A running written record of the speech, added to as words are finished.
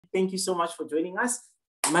thank you so much for joining us.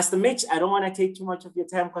 Master Mitch, I don't want to take too much of your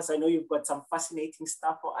time because I know you've got some fascinating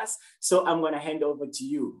stuff for us. So I'm going to hand over to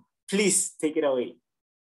you. Please take it away.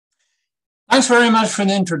 Thanks very much for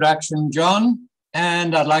the introduction, John.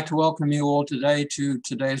 And I'd like to welcome you all today to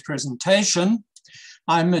today's presentation.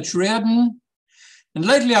 I'm Mitch Reardon. And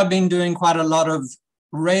lately I've been doing quite a lot of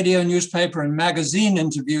radio, newspaper, and magazine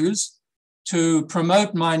interviews to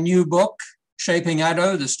promote my new book, Shaping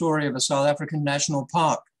Addo, the story of a South African national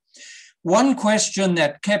park. One question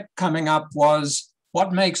that kept coming up was,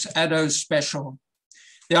 what makes Addo special?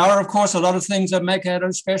 There are, of course, a lot of things that make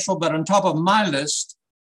Addo special, but on top of my list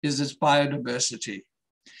is its biodiversity.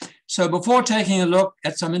 So before taking a look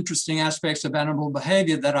at some interesting aspects of animal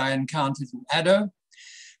behavior that I encountered in Addo,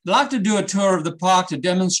 I'd like to do a tour of the park to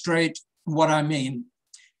demonstrate what I mean.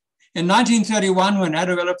 In 1931, when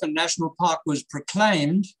Addo Elephant National Park was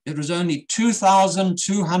proclaimed, it was only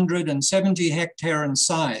 2,270 hectares in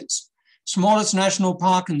size, smallest national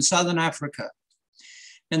park in Southern Africa.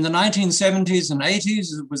 In the 1970s and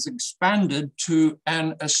 80s, it was expanded to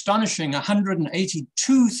an astonishing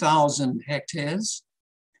 182,000 hectares,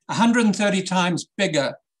 130 times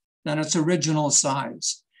bigger than its original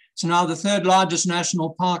size. It's now the third largest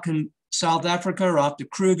national park in South Africa after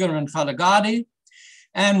Kruger and Kalahari,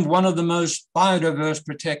 and one of the most biodiverse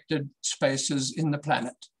protected spaces in the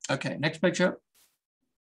planet. Okay, next picture.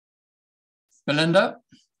 Belinda.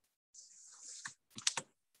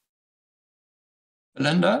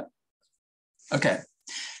 Belinda. Okay,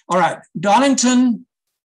 all right, Darlington.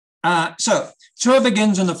 So tour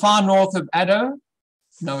begins in the far north of Addo.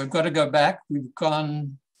 No, we've got to go back. We've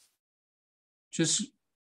gone just,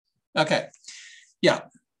 okay, yeah.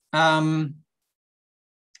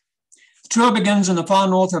 Tour begins in the far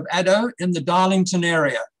north of Addo in the Darlington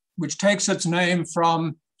area, which takes its name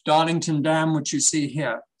from Darlington Dam, which you see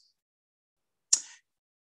here.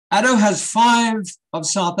 Addo has 5 of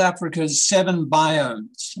South Africa's 7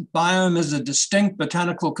 biomes. Biome is a distinct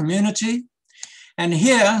botanical community. And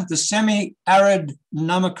here, the semi-arid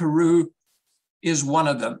Karoo is one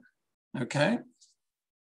of them, okay?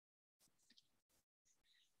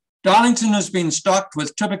 Darlington has been stocked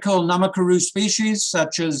with typical Karoo species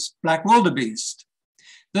such as black wildebeest.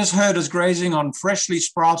 This herd is grazing on freshly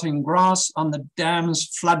sprouting grass on the dam's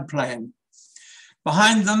floodplain.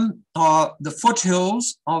 Behind them are the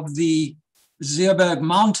foothills of the Zuurberg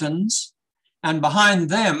Mountains, and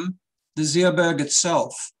behind them, the Zuurberg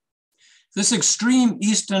itself. This extreme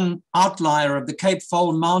eastern outlier of the Cape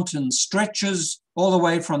Fold Mountains stretches all the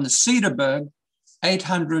way from the Cedarberg,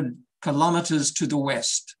 800 kilometers to the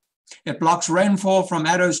west. It blocks rainfall from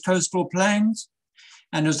Addo's coastal plains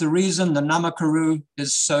and is the reason the Karoo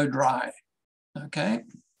is so dry, okay?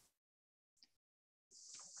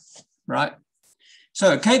 Right.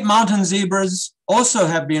 So Cape Mountain zebras also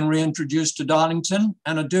have been reintroduced to Darlington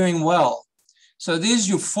and are doing well. So these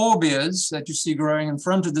euphorbias that you see growing in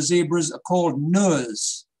front of the zebras are called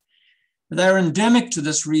nuers. They're endemic to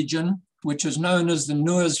this region, which is known as the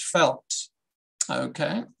Nuers Veld.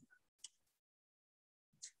 Okay.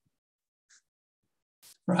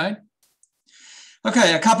 Right.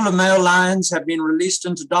 Okay, a couple of male lions have been released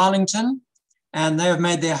into Darlington, and they have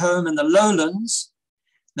made their home in the lowlands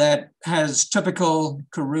that has typical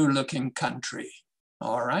Karoo-looking country.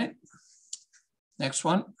 All right, next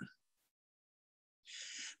one.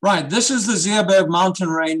 Right, this is the Zuurberg mountain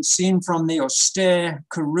range seen from the austere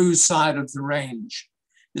Karoo side of the range.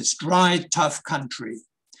 It's dry, tough country.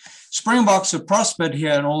 Springboks have prospered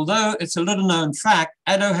here, and although it's a little known fact,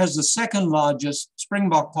 Addo has the 2nd largest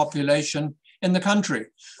springbok population in the country,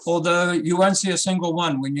 although you won't see a single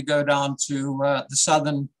one when you go down to the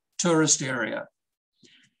southern tourist area.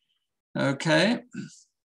 Okay.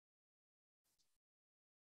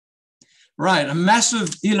 Right, a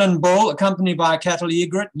massive eland bull accompanied by a cattle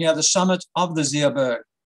egret near the summit of the Zuurberg.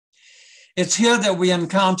 It's here that we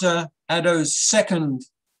encounter Addo's 2nd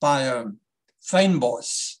biome,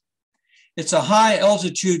 fynbos. It's a high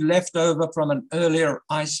altitude leftover from an earlier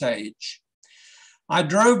ice age. I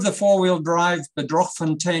drove the 4-wheel drive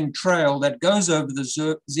Bedrogfontein trail that goes over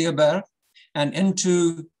the Zuurberg and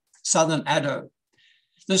into southern Addo.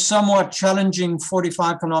 This somewhat challenging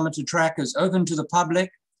 45-kilometer track is open to the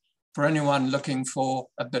public for anyone looking for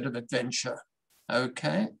a bit of adventure.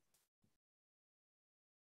 Okay.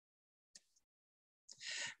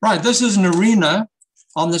 Right, this is an arena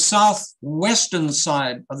on the southwestern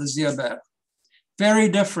side of the Zuurberg. Very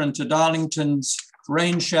different to Darlington's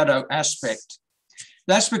rain shadow aspect.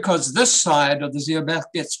 That's because this side of the Zuurberg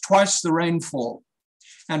gets twice the rainfall,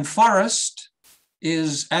 and forest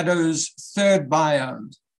is Addo's 3rd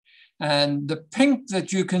biome. And the pink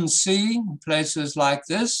that you can see in places like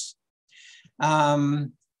this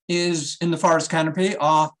is in the forest canopy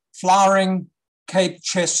are flowering Cape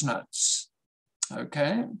chestnuts.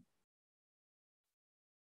 Okay.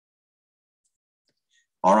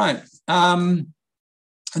 All right.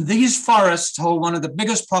 These forests hold one of the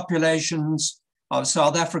biggest populations of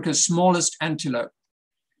South Africa's smallest antelope,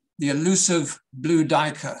 the elusive blue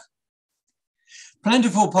duiker.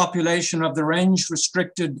 Plentiful population of the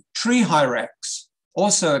range-restricted tree hyrax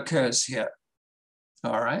also occurs here.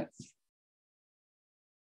 All right.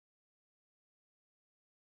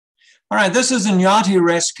 All right, this is a Nyati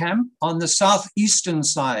rest camp on the southeastern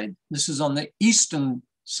side. This is on the eastern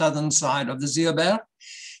southern side of the Zuurberg.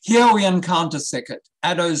 Here we encounter thicket,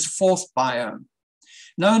 Addo's fourth biome,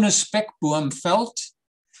 known as spekboomveld.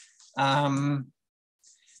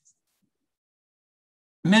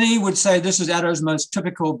 Many would say this is Addo's most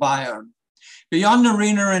typical biome. Beyond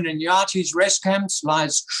Arena and Nyati's rest camps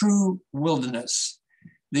lies true wilderness.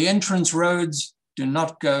 The entrance roads do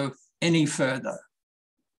not go any further.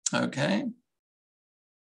 Okay.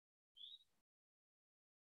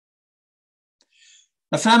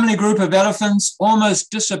 A family group of elephants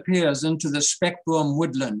almost disappears into the spekboom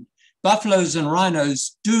woodland. Buffaloes and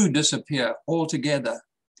rhinos do disappear altogether.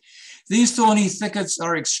 These thorny thickets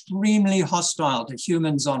are extremely hostile to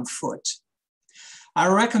humans on foot. I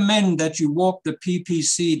recommend that you walk the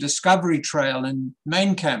PPC Discovery Trail in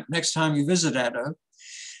Main Camp next time you visit Addo,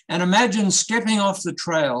 and imagine stepping off the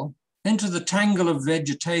trail into the tangle of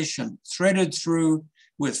vegetation threaded through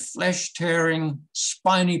with flesh-tearing,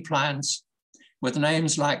 spiny plants with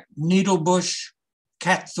names like needlebush,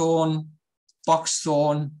 catthorn,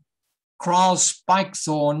 boxthorn, kraal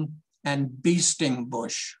spikethorn, and bee-sting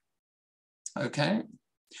bush. Okay,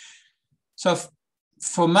 so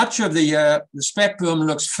for much of the year, the spekboom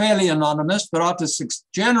looks fairly anonymous, but after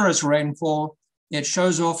generous rainfall, it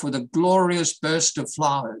shows off with a glorious burst of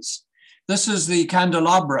flowers. This is the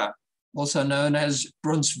candelabra, also known as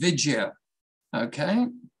brunsvigia. Okay.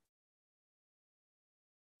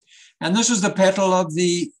 And this is the petal of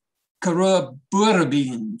the Karoo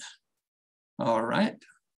boerebean. All right.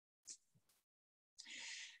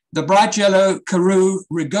 The bright yellow Karoo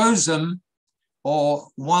rugosum, or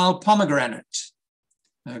wild pomegranate.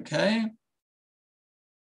 Okay.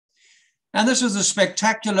 And this is the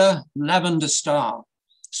spectacular lavender star,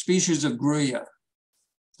 species of Kruger.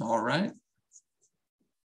 All right.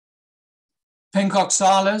 Pink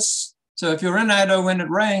oxalis. So if you're in Addo when it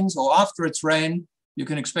rains or after it's rained, you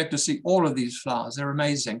can expect to see all of these flowers. They're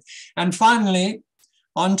amazing. And finally,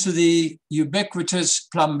 onto the ubiquitous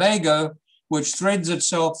plumbago, which threads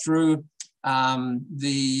itself through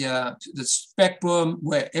the spekboom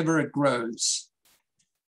wherever it grows.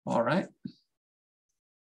 All right.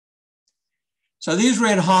 So these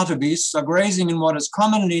red hartebeests are grazing in what is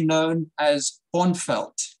commonly known as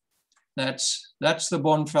bonveld. That's the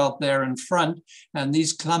bonveld there in front, and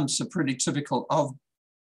these clumps are pretty typical of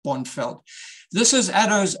bonveld. This is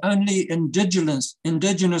Addo's only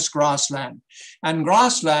indigenous grassland, and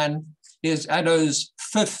grassland is Addo's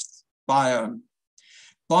fifth biome.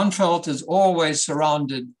 Bonveld is always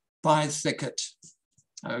surrounded by thicket.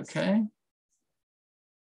 Okay.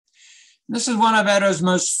 This is one of Addo's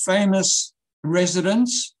most famous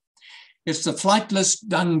residents. It's the flightless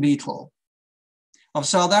dung beetle. Of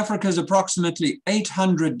South Africa's approximately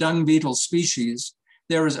 800 dung beetle species,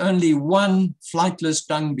 there is only one flightless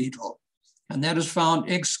dung beetle, and that is found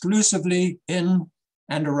exclusively in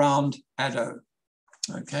and around Addo.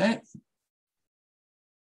 Okay.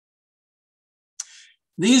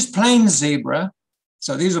 These plain zebra,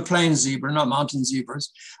 so these are plain zebra, not mountain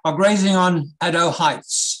zebras, are grazing on Addo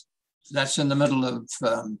Heights. That's in the middle of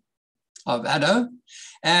Addo.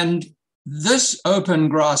 And this open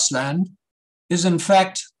grassland is in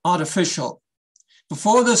fact artificial.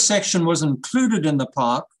 Before this section was included in the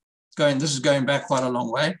park, this is going back quite a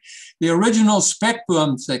long way, the original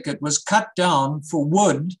spekboom thicket was cut down for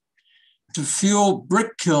wood to fuel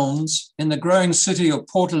brick kilns in the growing city of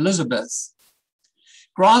Port Elizabeth.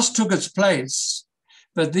 Grass took its place,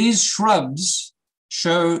 but these shrubs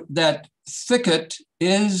show that thicket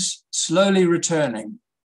is slowly returning.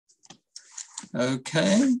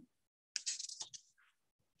 Okay.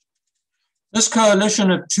 This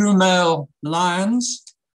coalition of two male lions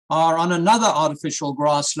are on another artificial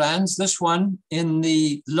grasslands, this one in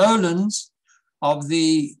the lowlands of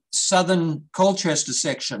the southern Colchester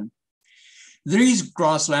section. These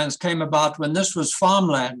grasslands came about when this was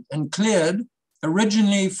farmland and cleared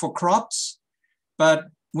originally for crops, but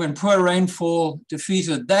when poor rainfall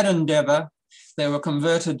defeated that endeavor, they were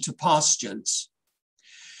converted to pastures.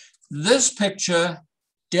 This picture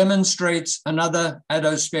demonstrates another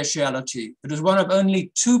Addo speciality. It is one of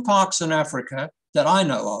only 2 parks in Africa that I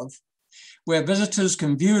know of where visitors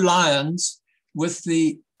can view lions with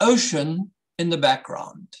the ocean in the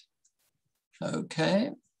background.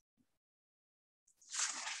 Okay.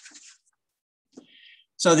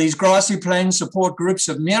 So these grassy plains support groups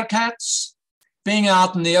of meerkats. Being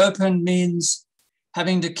out in the open means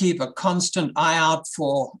having to keep a constant eye out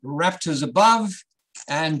for raptors above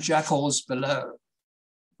and jackals below.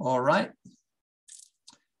 All right.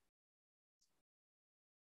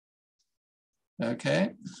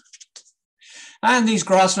 Okay. And these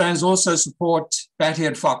grasslands also support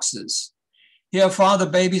bat-eared foxes. Here, father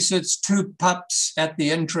babysits 2 pups at the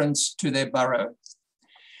entrance to their burrow.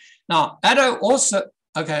 Now, Addo also,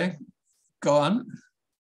 okay, go on.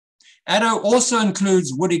 Addo also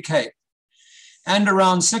includes Woody Cape and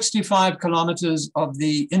around 65 kilometers of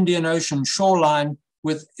the Indian Ocean shoreline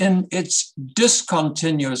within its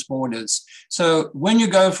discontinuous borders. So when you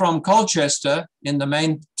go from Colchester in the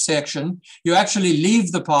main section, you actually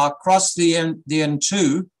leave the park, cross the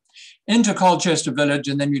N2 into Colchester Village,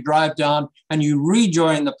 and then you drive down and you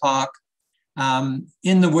rejoin the park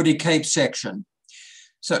in the Woody Cape section.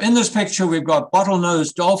 So in this picture, we've got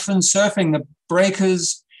bottlenose dolphins surfing the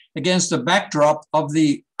breakers against the backdrop of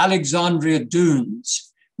the Alexandria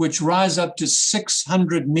Dunes, which rise up to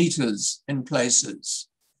 600 meters in places.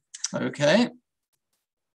 Okay.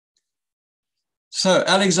 So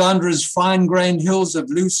Alexandria's fine-grained hills of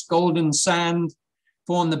loose golden sand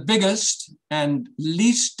form the biggest and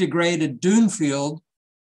least degraded dune field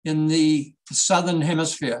in the southern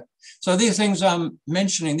hemisphere. So these things I'm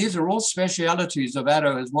mentioning, these are all specialities of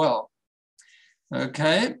Addo as well.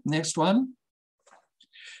 Okay, next one.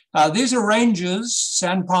 These are rangers,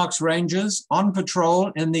 Sandparks rangers, on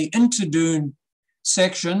patrol in the interdune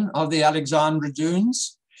section of the Alexandra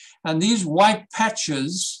Dunes. And these white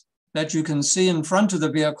patches that you can see in front of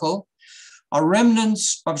the vehicle are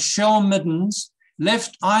remnants of shell middens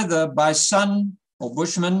left either by Sun or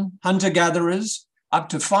Bushmen, hunter-gatherers, up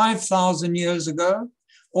to 5,000 years ago,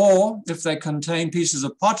 or if they contain pieces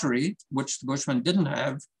of pottery, which the Bushmen didn't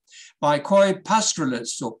have, by Khoi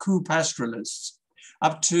pastoralists or Ku pastoralists,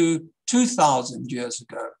 up to 2,000 years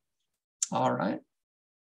ago. All right.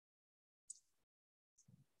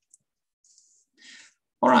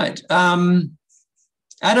 All right.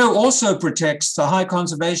 Addo also protects the high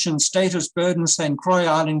conservation status Bird and St Croix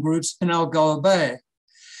island groups in Algoa Bay.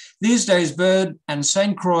 These days, Bird and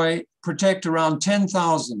St Croix protect around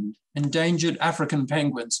 10,000 endangered African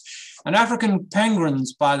penguins. And African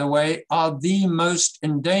penguins, by the way, are the most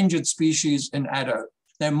endangered species in Addo.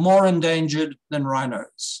 They're more endangered than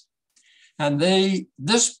rhinos. And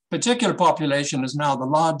this particular population is now the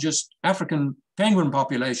largest African penguin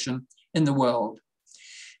population in the world.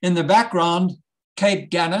 In the background,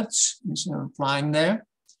 Cape Gannets, flying there,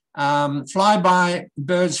 fly by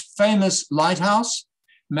Bird's famous lighthouse,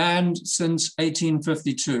 manned since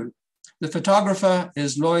 1852. The photographer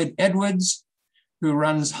is Lloyd Edwards, who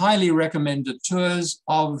runs highly recommended tours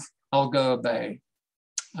of Algoa Bay.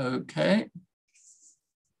 Okay.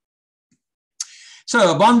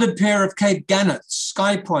 So a bonded pair of Cape Gannets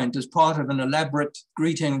sky point as part of an elaborate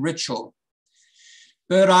greeting ritual.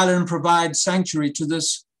 Bird Island provides sanctuary to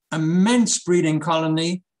this immense breeding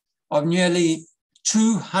colony of nearly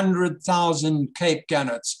 200,000 Cape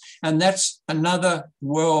Gannets. And that's another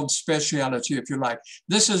world speciality, if you like.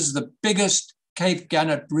 This is the biggest Cape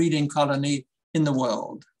Gannet breeding colony in the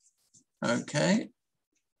world. Okay.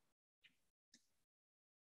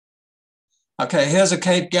 Okay, here's a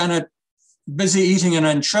Cape Gannet busy eating an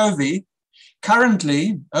anchovy.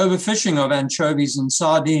 Currently, overfishing of anchovies and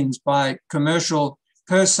sardines by commercial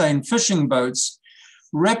purse seine fishing boats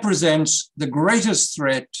represents the greatest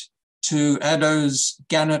threat to Addo's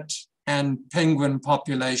gannet and penguin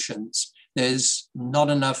populations. There's not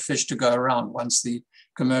enough fish to go around once the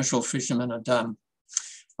commercial fishermen are done.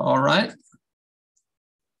 All right.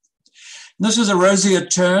 This is a roseate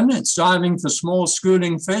tern. It's diving for small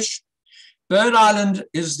schooling fish. Bird Island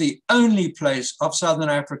is the only place of Southern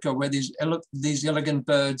Africa where these elegant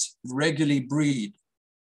birds regularly breed.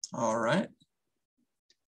 All right.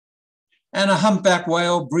 And a humpback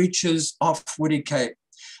whale breaches off Woody Cape.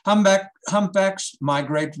 Humpbacks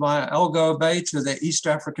migrate via Algoa Bay to their East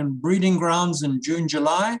African breeding grounds in June,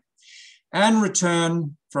 July, and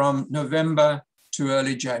return from November to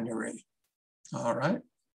early January. All right.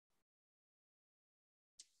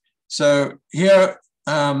 So here,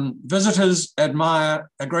 visitors admire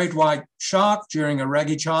a great white shark during a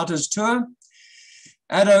Raggy Charters tour.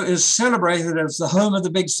 Addo is celebrated as the home of the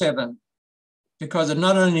Big Seven because it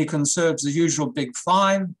not only conserves the usual Big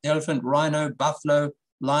Five, elephant, rhino, buffalo,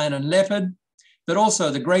 lion and leopard, but also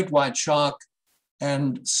the great white shark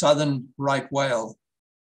and southern right whale.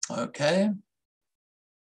 Okay.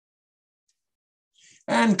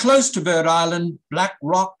 And close to Bird Island, Black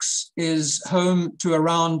Rocks is home to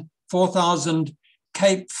around 4,000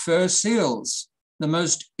 Cape fur seals, the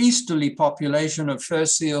most easterly population of fur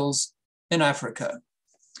seals in Africa.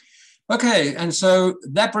 Okay, and so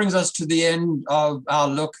that brings us to the end of our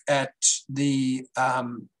look at the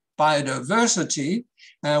biodiversity,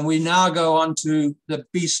 and we now go on to the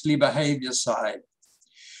beastly behavior side.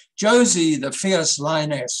 Josie, the fierce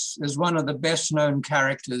lioness, is one of the best known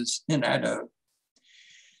characters in Addo.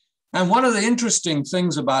 And one of the interesting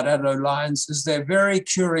things about Addo lions is their very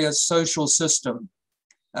curious social system,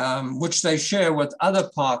 which they share with other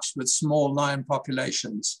parks with small lion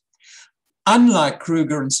populations. Unlike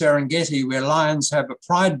Kruger and Serengeti, where lions have a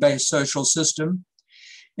pride-based social system,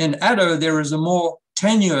 in Addo there is a more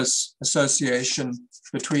tenuous association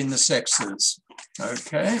between the sexes.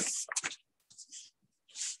 Okay.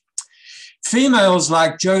 Females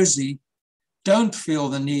like Josie don't feel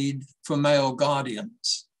the need for male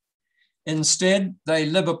guardians. Instead, they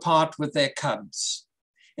live apart with their cubs,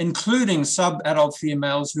 including sub-adult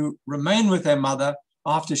females who remain with their mother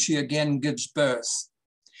after she again gives birth.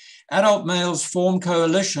 Adult males form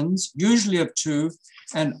coalitions, usually of two,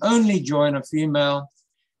 and only join a female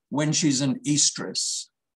when she's an estrus.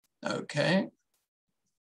 Okay.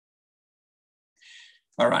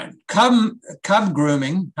 All right. Cub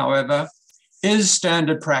grooming, however, is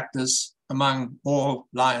standard practice among all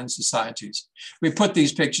lion societies. We put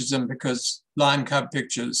these pictures in because lion cub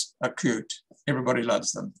pictures are cute. Everybody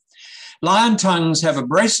loves them. Lion tongues have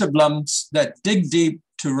abrasive lumps that dig deep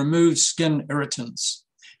to remove skin irritants.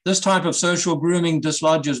 This type of social grooming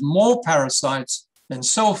dislodges more parasites than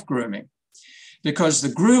self-grooming because the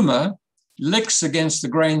groomer licks against the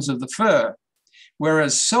grains of the fur,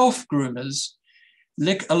 whereas self-groomers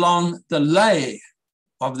lick along the lay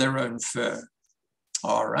of their own fur.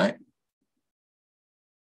 All right.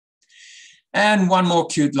 And one more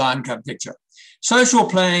cute lion cub picture. Social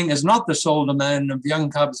playing is not the sole domain of young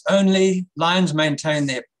cubs only. Lions maintain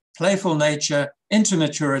their playful nature into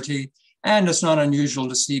maturity, and it's not unusual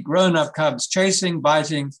to see grown-up cubs chasing,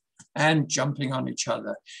 biting, and jumping on each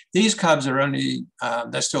other. These cubs are only,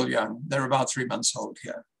 they're still young. They're about 3 months old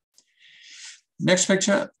here. Next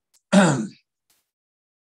picture. All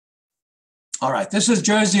right, this is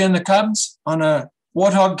Josie and the cubs on a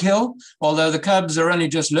warthog kill, although the cubs are only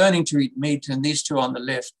just learning to eat meat, and these two on the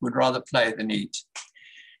left would rather play than eat.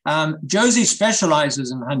 Josie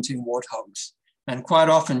specializes in hunting warthogs, and quite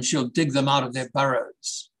often she'll dig them out of their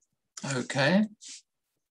burrows. Okay.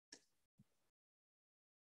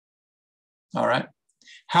 All right.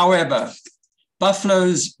 However,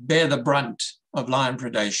 buffaloes bear the brunt of lion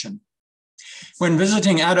predation. When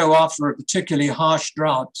visiting Addo after a particularly harsh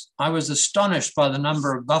drought, I was astonished by the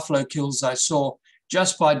number of buffalo kills I saw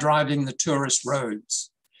just by driving the tourist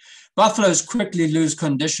roads. Buffaloes quickly lose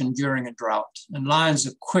condition during a drought, and lions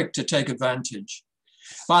are quick to take advantage.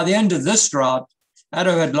 By the end of this drought,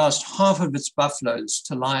 Addo had lost half of its buffaloes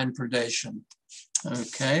to lion predation.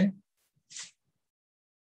 Okay.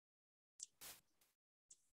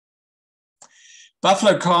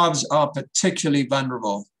 Buffalo calves are particularly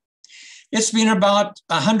vulnerable. It's been about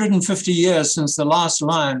 150 years since the last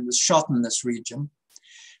lion was shot in this region,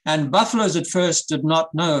 and buffaloes at first did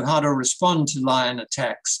not know how to respond to lion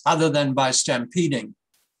attacks other than by stampeding.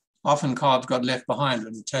 Often calves got left behind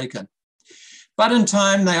and taken. But in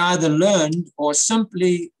time, they either learned or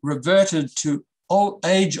simply reverted to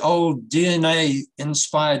age-old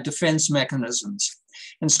DNA-inspired defense mechanisms.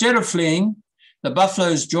 Instead of fleeing, the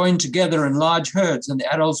buffaloes joined together in large herds, and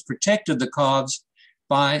the adults protected the calves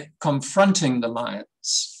by confronting the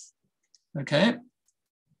lions. Okay.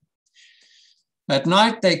 At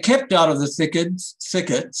night, they kept out of the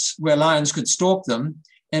thickets where lions could stalk them,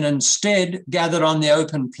 and instead gathered on the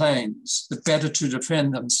open plains, the better to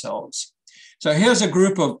defend themselves. So here's a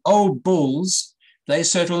group of old bulls. They're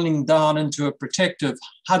settling down into a protective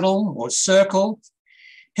huddle or circle,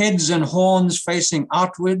 heads and horns facing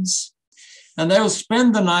outwards, and they will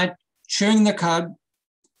spend the night chewing the cud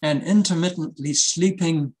and intermittently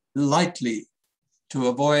sleeping lightly to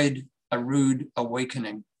avoid a rude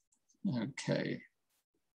awakening. Okay.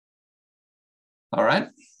 All right.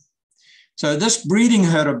 So this breeding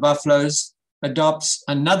herd of buffaloes adopts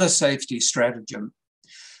another safety stratagem.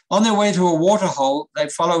 On their way to a waterhole, they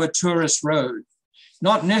follow a tourist road,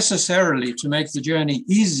 not necessarily to make the journey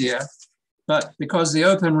easier, but because the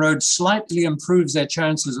open road slightly improves their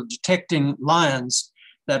chances of detecting lions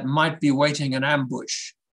that might be waiting in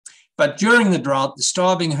ambush. But during the drought, the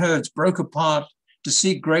starving herds broke apart to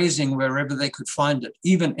seek grazing wherever they could find it,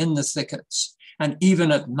 even in the thickets and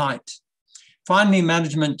even at night. Finally,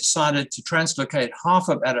 management decided to translocate half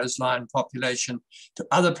of Addo's lion population to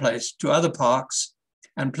other parks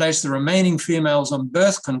and place the remaining females on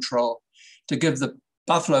birth control to give the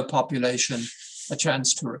buffalo population a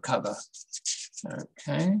chance to recover.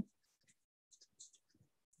 Okay.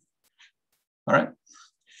 All right.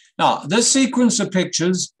 Now, this sequence of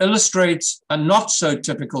pictures illustrates a not so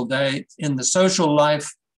typical day in the social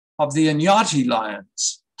life of the Inyati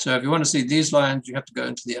lions. So if you want to see these lions, you have to go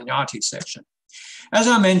into the Inyati section. As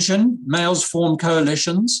I mentioned, males form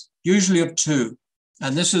coalitions, usually of two.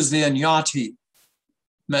 And this is the Inyati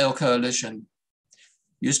male coalition.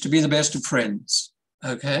 Used to be the best of friends,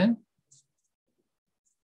 okay?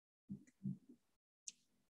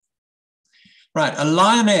 Right, a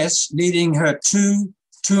lioness leading her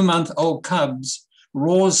two-month-old cubs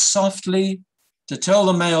roars softly to tell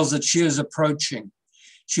the males that she is approaching.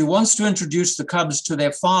 She wants to introduce the cubs to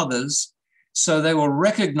their fathers so they will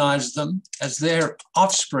recognize them as their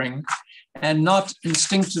offspring and not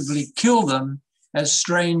instinctively kill them as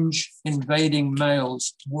strange invading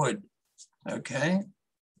males would, okay?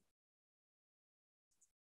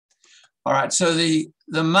 All right, so the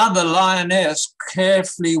mother lioness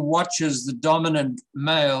carefully watches the dominant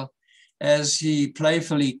male as he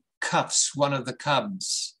playfully cuffs one of the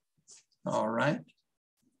cubs, all right?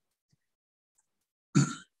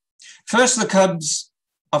 First, the cubs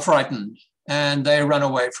are frightened and they run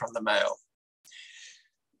away from the male.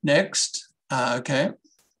 Next, okay.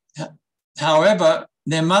 However,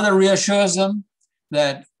 their mother reassures them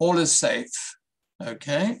that all is safe,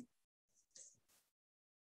 okay?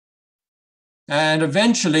 And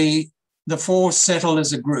eventually, the four settle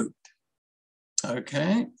as a group,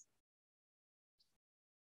 okay?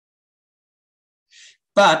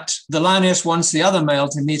 But the lioness wants the other male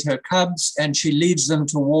to meet her cubs and she leads them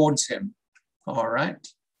towards him, all right?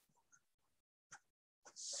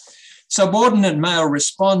 Subordinate male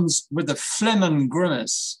responds with a phlegm and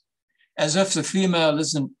grimace as if the female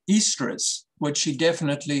isn't estrus, which she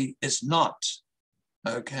definitely is not,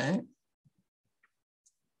 okay?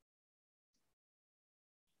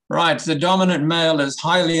 Right, the dominant male is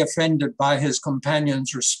highly offended by his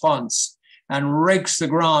companion's response and rakes the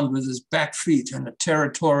ground with his back feet in a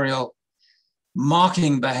territorial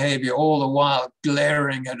marking behavior, all the while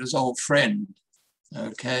glaring at his old friend,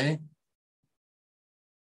 okay?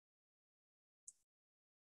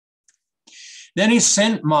 Then he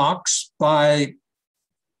scent marks by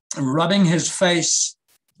rubbing his face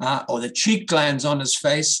or the cheek glands on his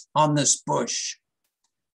face on this bush,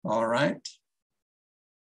 all right?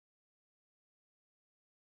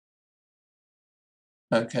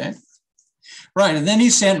 Okay, right, and then he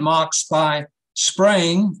scent marks by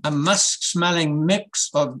spraying a musk-smelling mix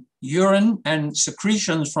of urine and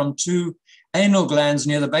secretions from two anal glands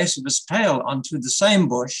near the base of his tail onto the same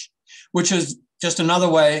bush, which is just another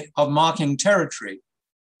way of marking territory.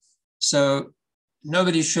 So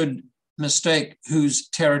nobody should mistake whose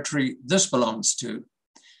territory this belongs to,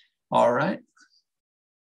 all right?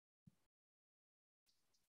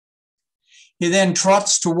 He then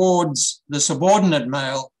trots towards the subordinate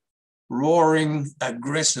male, roaring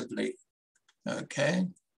aggressively, okay?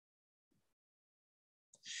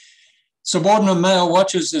 Subordinate male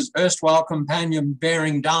watches his erstwhile companion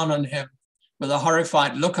bearing down on him with a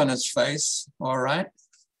horrified look on his face, all right?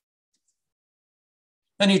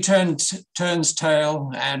 Then he turns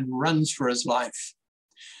tail and runs for his life.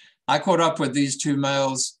 I caught up with these two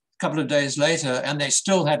males a couple of days later and they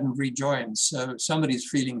still hadn't rejoined, so somebody's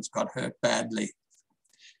feelings got hurt badly,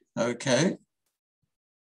 okay?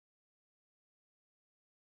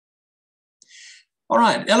 All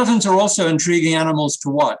right, elephants are also intriguing animals to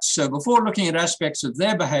watch. So before looking at aspects of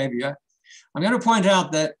their behavior, I'm going to point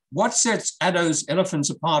out that what sets Addo's elephants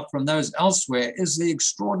apart from those elsewhere is the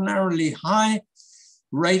extraordinarily high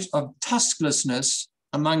rate of tusklessness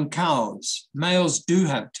among cows. Males do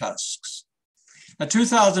have tusks. A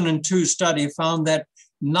 2002 study found that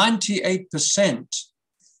 98%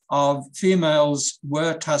 of females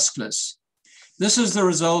were tuskless. This is the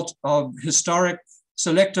result of historic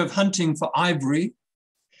selective hunting for ivory,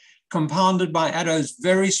 compounded by Addo's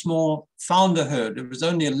very small founder herd. It was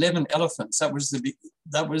only 11 elephants. That was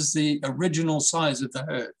the original size of the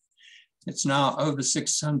herd. It's now over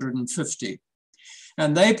 650.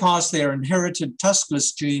 And they passed their inherited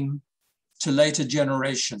tuskless gene to later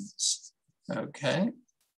generations, okay?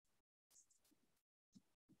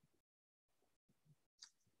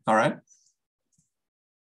 All right.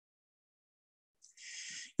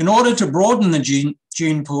 In order to broaden the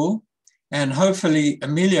gene pool, and hopefully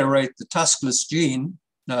ameliorate the tuskless gene.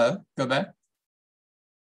 No, go back.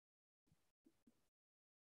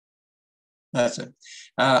 That's it.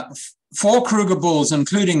 4 Kruger bulls,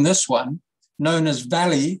 including this one, known as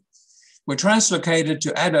Valley, were translocated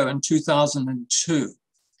to Addo in 2002.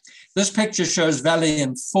 This picture shows Valley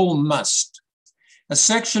in full must, a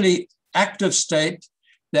sexually active state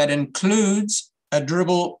that includes a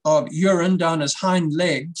dribble of urine down his hind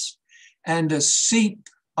legs and a seep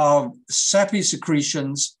of sappy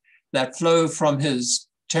secretions that flow from his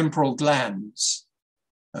temporal glands.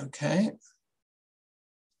 Okay.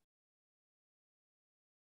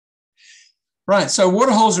 Right, so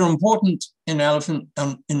waterholes are important in elephant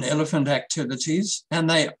activities, and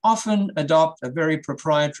they often adopt a very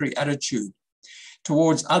proprietary attitude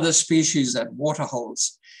towards other species at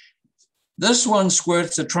waterholes. This one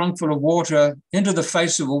squirts a trunk full of water into the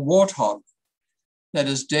face of a warthog that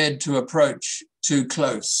is dared to approach too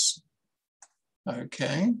close.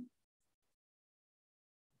 Okay.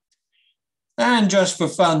 And just for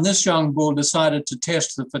fun, this young bull decided to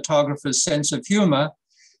test the photographer's sense of humor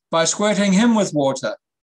by squirting him with water.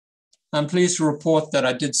 I'm pleased to report that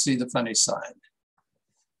I did see the funny side.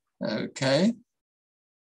 Okay.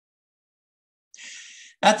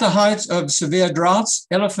 At the height of severe droughts,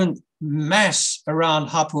 elephant mass around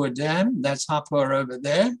Hapua Dam, that's Hapua over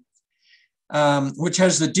there, which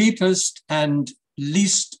has the deepest and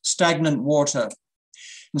least stagnant water.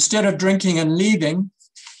 Instead of drinking and leaving,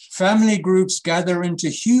 family groups gather into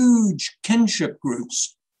huge kinship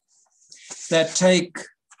groups that take,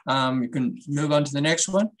 you can move on to the next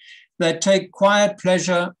one, that take quiet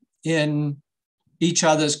pleasure in each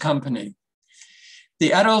other's company.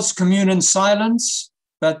 The adults commune in silence,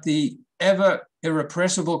 but the ever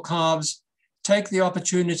irrepressible calves take the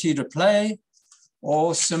opportunity to play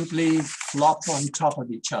or simply flop on top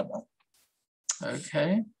of each other.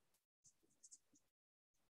 Okay.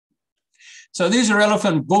 So these are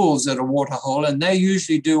elephant bulls at a waterhole, and they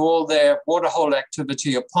usually do all their waterhole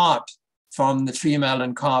activity apart from the female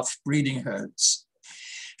and calf breeding herds.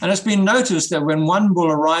 And it's been noticed that when one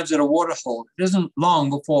bull arrives at a waterhole, it isn't long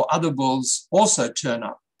before other bulls also turn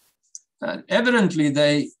up.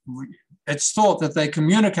 Evidently, it's thought that they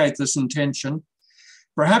communicate this intention,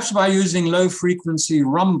 perhaps by using low-frequency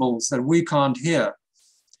rumbles that we can't hear.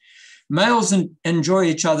 Males enjoy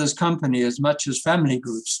each other's company as much as family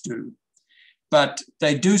groups do, but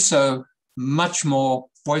they do so much more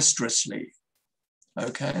boisterously.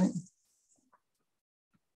 Okay.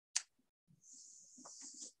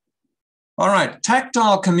 All right,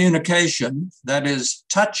 tactile communication, that is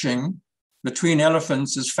touching, between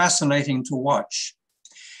elephants is fascinating to watch.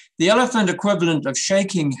 The elephant equivalent of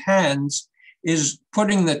shaking hands is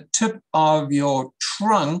putting the tip of your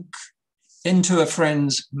trunk into a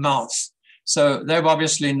friend's mouth. So they've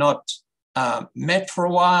obviously not met for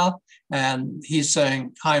a while, and he's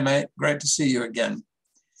saying, "Hi, mate, great to see you again."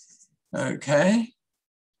 Okay.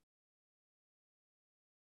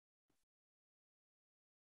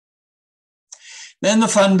 Then the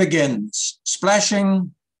fun begins,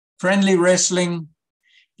 splashing, friendly wrestling,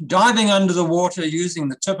 diving under the water using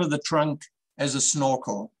the tip of the trunk as a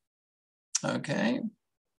snorkel. Okay.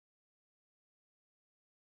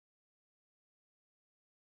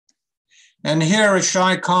 And here a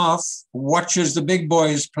shy calf watches the big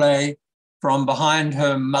boys play from behind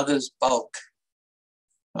her mother's bulk.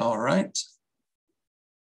 All right.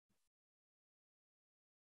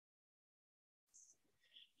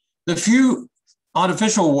 The few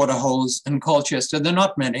artificial waterholes in Colchester, they're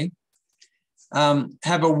not many,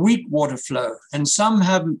 have a weak water flow, and some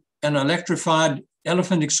have an electrified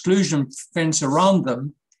elephant exclusion fence around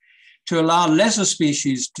them to allow lesser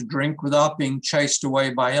species to drink without being chased away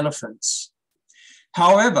by elephants.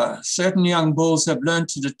 However, certain young bulls have learned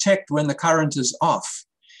to detect when the current is off,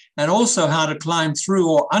 and also how to climb through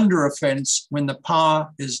or under a fence when the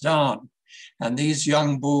power is down. And these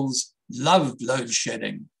young bulls love load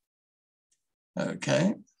shedding.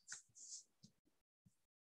 Okay.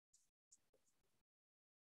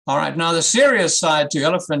 All right, now the serious side to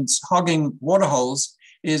elephants hogging waterholes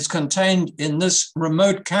is contained in this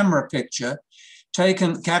remote camera picture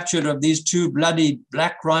captured of these two bloody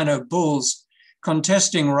black rhino bulls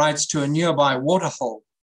contesting rights to a nearby waterhole.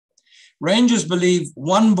 Rangers believe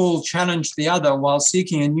one bull challenged the other while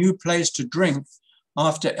seeking a new place to drink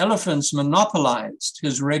after elephants monopolized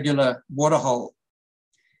his regular waterhole.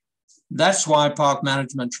 That's why park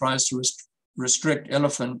management tries to restrict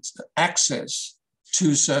elephant access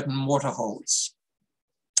to certain waterholes.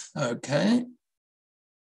 Okay.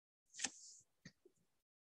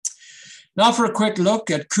 Now for a quick look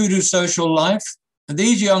at kudu social life.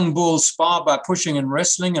 These young bulls spar by pushing and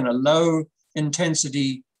wrestling in a low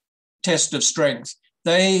intensity test of strength.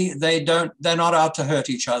 they're not out to hurt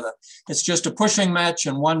each other. It's just a pushing match,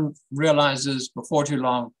 and one realizes before too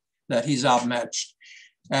long that he's outmatched.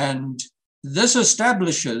 And this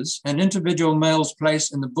establishes an individual male's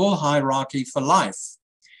place in the bull hierarchy for life,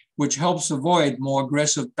 which helps avoid more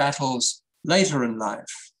aggressive battles later in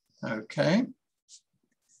life. Okay.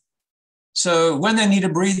 So when they need a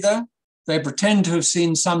breather, they pretend to have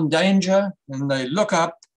seen some danger and they look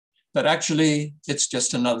up, but actually it's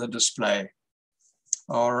just another display.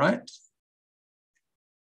 All right.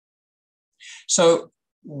 So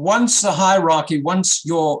once the hierarchy, once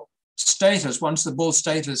your status, once the bull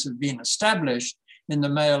status has been established in the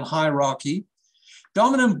male hierarchy,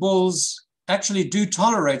 dominant bulls actually do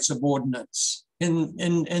tolerate subordinates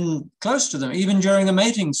in close to them, even during the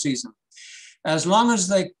mating season, as long as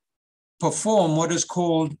they perform what is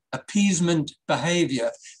called appeasement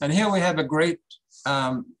behavior. And here we have a great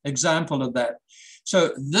example of that.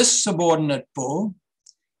 So this subordinate bull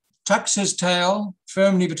tucks his tail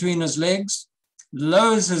firmly between his legs,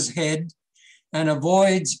 lowers his head, and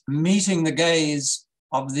avoids meeting the gaze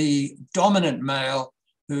of the dominant male,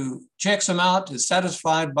 who checks him out, is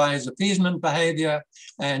satisfied by his appeasement behavior,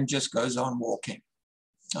 and just goes on walking.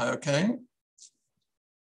 Okay.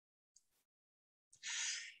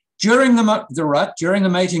 During the rut, during the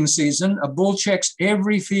mating season, a bull checks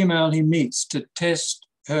every female he meets to test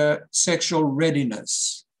her sexual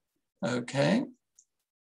readiness. Okay.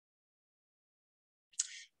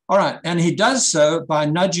 All right, and he does so by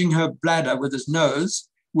nudging her bladder with his nose,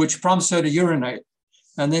 which prompts her to urinate.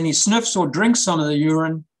 And then he sniffs or drinks some of the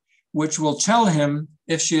urine, which will tell him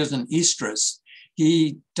if she is an estrus.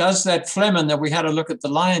 He does that phlegmon that we had a look at the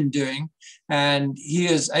lion doing, and he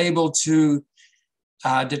is able to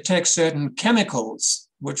detect certain chemicals,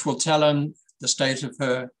 which will tell him the state of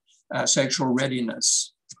her sexual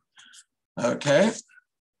readiness. Okay.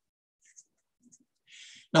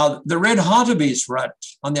 Now, the red hartebeest rut,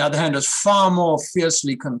 on the other hand, is far more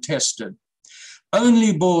fiercely contested.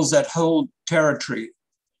 Only bulls that hold territory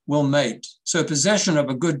will mate. So possession of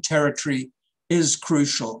a good territory is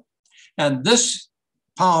crucial. And this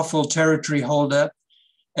powerful territory holder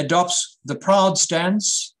adopts the proud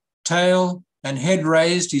stance, tail and head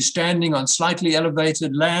raised. He's standing on slightly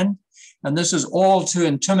elevated land. And this is all to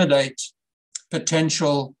intimidate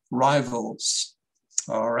potential rivals.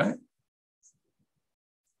 All right.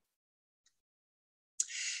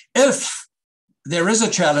 If there is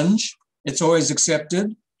a challenge, it's always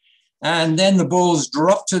accepted. And then the bulls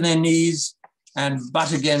drop to their knees and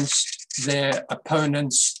butt against their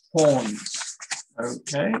opponent's horns.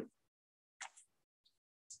 Okay.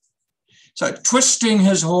 So twisting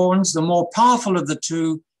his horns, the more powerful of the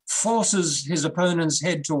two forces his opponent's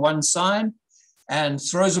head to one side and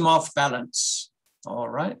throws him off balance. All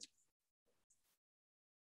right.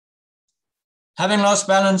 Having lost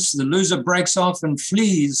balance, the loser breaks off and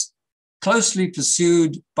flees, closely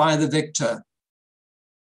pursued by the victor.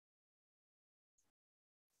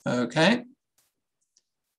 Okay.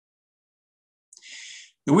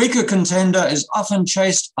 The weaker contender is often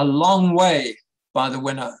chased a long way by the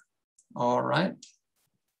winner. All right.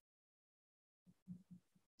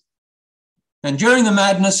 And during the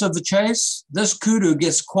madness of the chase, this kudu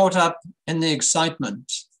gets caught up in the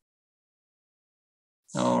excitement.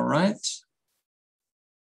 All right.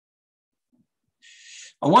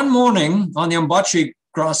 One morning on the Mbochi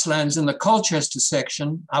grasslands in the Colchester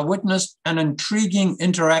section, I witnessed an intriguing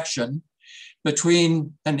interaction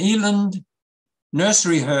between an eland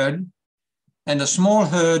nursery herd and a small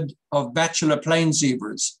herd of bachelor plain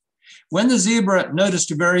zebras. When the zebra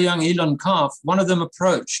noticed a very young eland calf, one of them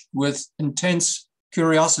approached with intense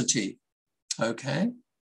curiosity. Okay.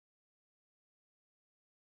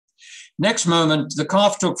 Next moment, the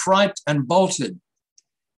calf took fright and bolted,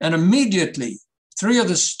 and immediately 3 of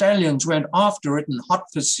the stallions went after it in hot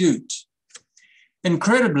pursuit.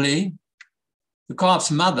 Incredibly, the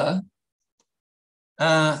calf's mother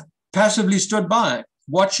passively stood by,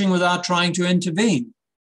 watching without trying to intervene.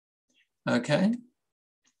 Okay.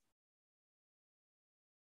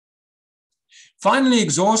 Finally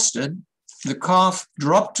exhausted, the calf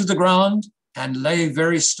dropped to the ground and lay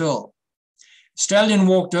very still. Stallion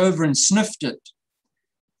walked over and sniffed it,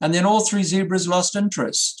 and then all 3 zebras lost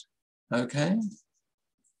interest. Okay.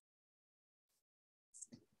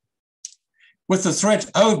 With the threat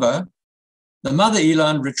over, the mother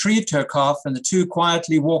eland retrieved her calf and the 2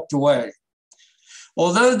 quietly walked away.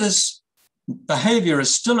 Although this behavior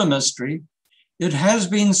is still a mystery, it has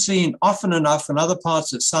been seen often enough in other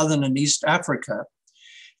parts of Southern and East Africa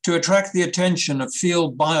to attract the attention of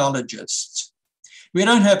field biologists. We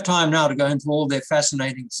don't have time now to go into all their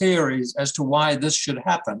fascinating theories as to why this should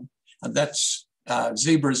happen. And that's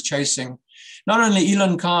zebras chasing not only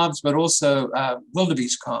eland calves, but also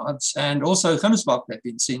wildebeest calves, and also gemsbok they've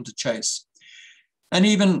been seen to chase. And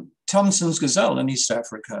even Thompson's gazelle in East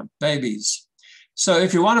Africa, babies. So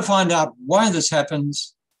if you want to find out why this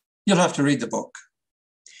happens, you'll have to read the book.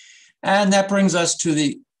 And that brings us to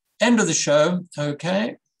the end of the show,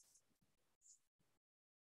 okay?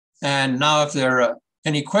 And now if there are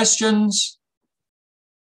any questions,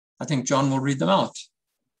 I think John will read them out.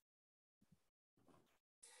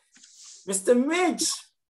 Mr. Mitch.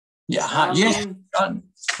 Yeah, yes, John.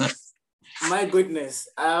 My goodness,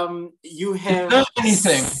 you have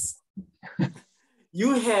anything.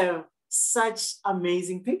 You have such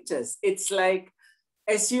amazing pictures. It's like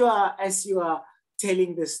as you are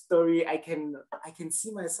telling the story, I can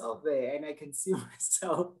see myself there, and I can see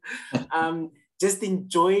myself just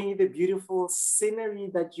enjoying the beautiful scenery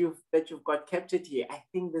that you've got captured here. I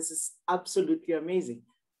think this is absolutely amazing.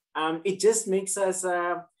 It just makes us,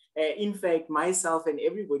 in fact, myself and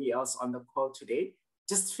everybody else on the call today,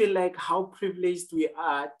 just feel like how privileged we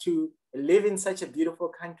are to live in such a beautiful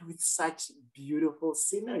country with such beautiful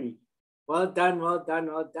scenery. Well done, well done,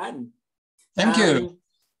 well done. Thank you.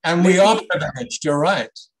 And we are privileged, you're right.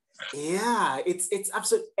 Yeah, it's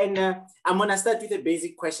absolute. And I'm gonna start with a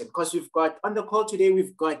basic question, because we've got on the call today,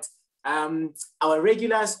 we've got our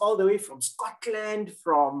regulars all the way from Scotland,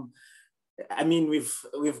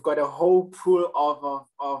 we've got a whole pool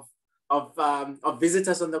of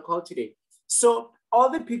visitors on the call today. So all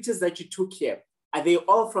the pictures that you took here, are they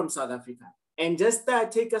all from South Africa? And just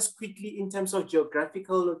take us quickly in terms of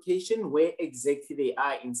geographical location, where exactly they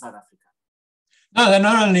are in South Africa. No, they're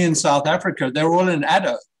not only in South Africa, they're all in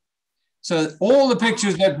Addo. So all the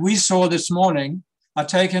pictures that we saw this morning are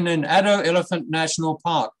taken in Addo Elephant National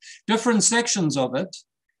Park, different sections of it,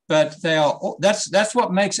 but that's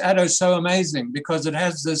what makes Addo so amazing, because it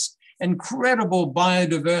has this incredible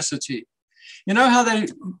biodiversity. You know how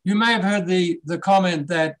you may have heard the comment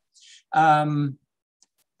that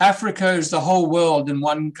Africa is the whole world in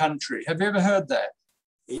one country. Have you ever heard that?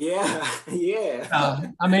 Yeah,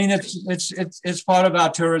 yeah. I mean, it's part of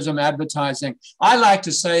our tourism advertising. I like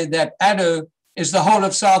to say that Addo is the whole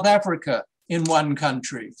of South Africa in one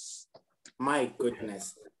country. My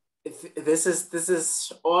goodness, this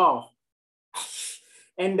is wow.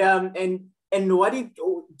 And what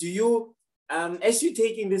do you as you're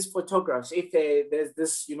taking these photographs? If there's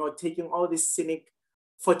this, taking all these scenic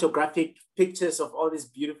photographic pictures of all these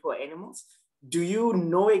beautiful animals, do you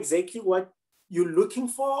know exactly what you're looking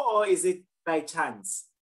for, or is it by chance?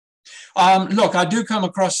 Look, I do come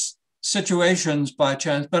across situations by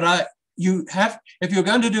chance, but if you're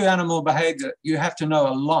going to do animal behavior, you have to know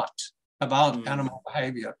a lot about animal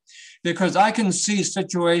behavior, because I can see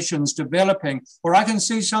situations developing, or I can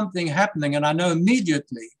see something happening, and I know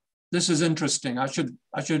immediately this is interesting. I should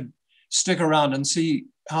stick around and see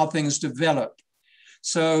how things develop.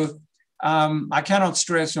 So I cannot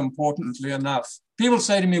stress importantly enough. People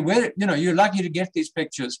say to me, you're lucky to get these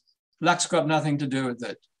pictures. Luck's got nothing to do with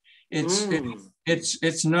it.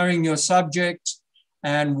 It's knowing your subject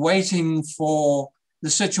and waiting for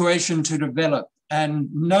the situation to develop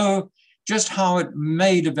and know just how it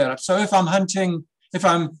may develop. So if I'm hunting, if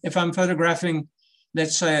I'm photographing,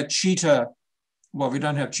 let's say a cheetah, well, we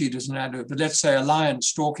don't have cheetahs in Addo, but let's say a lion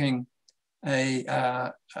stalking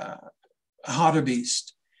a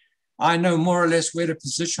hartebeest, I know more or less where to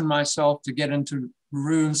position myself to get into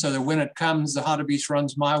room so that when it comes, the hartebeest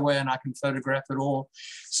runs my way and I can photograph it all.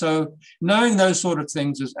 So knowing those sort of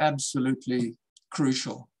things is absolutely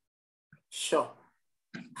crucial. Sure.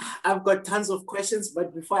 I've got tons of questions,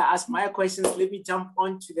 but before I ask my questions, let me jump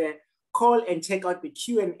onto the call and check out the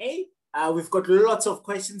Q&A. We've got lots of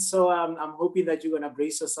questions, so I'm hoping that you're going to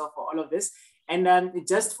brace yourself for all of this. And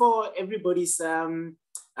just for everybody's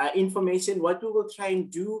information, what we will try and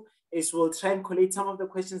do is we'll try and collate some of the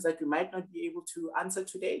questions that we might not be able to answer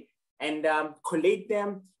today, and collate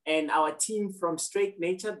them. And our team from Straight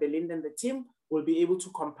Nature, Belinda and the team, will be able to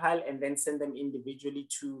compile and then send them individually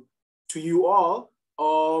to you all,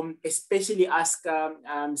 especially ask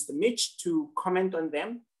Mr. Mitch to comment on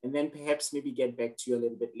them, and then perhaps maybe get back to you a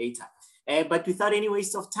little bit later. But without any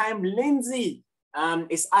waste of time, Lindsay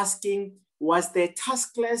is asking, was there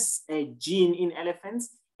tuskless gene in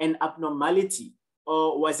elephants an abnormality,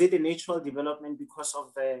 or was it a natural development because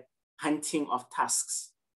of the hunting of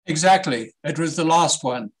tusks? Exactly. It was the last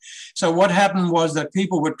one. So what happened was that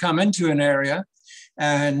people would come into an area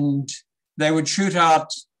and they would shoot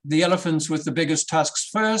out the elephants with the biggest tusks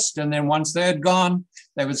first. And then once they had gone,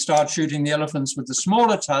 they would start shooting the elephants with the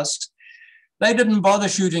smaller tusks. they didn't bother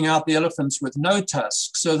shooting out the elephants with no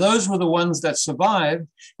tusks. So those were the ones that survived.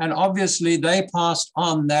 And obviously they passed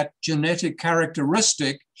on that genetic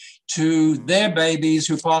characteristic to their babies,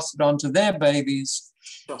 who passed it on to their babies.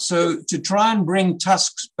 So to try and bring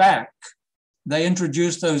tusks back, they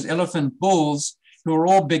introduced those elephant bulls, who are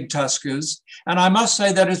all big tuskers. And I must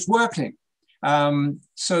say that it's working.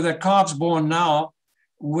 So that calves born now,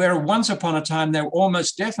 where once upon a time they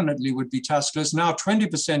almost definitely would be tuskless, now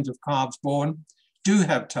 20% of calves born do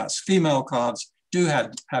have tusks. Female calves do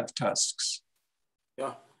have tusks.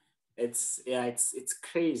 Yeah, it's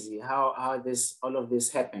crazy how all of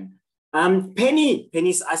this happened.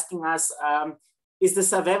 Penny's asking us, is the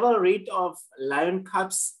survival rate of lion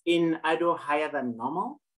cubs in Addo higher than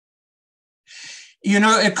normal? You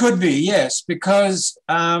know, it could be, yes, because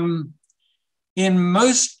in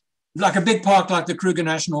most, like a big park like the Kruger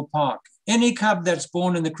National Park, any cub that's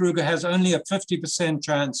born in the Kruger has only a 50%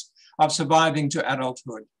 chance of surviving to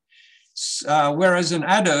adulthood. Whereas in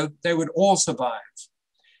Addo, they would all survive.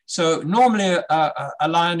 So normally a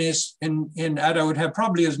lioness in Addo would have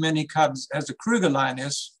probably as many cubs as a Kruger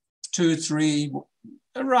lioness, 2, 3,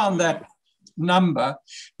 around that number,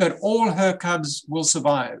 but all her cubs will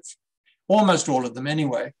survive. Almost all of them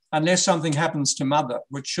anyway, unless something happens to mother,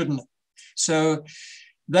 which shouldn't. So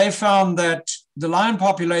they found that the lion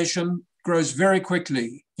population grows very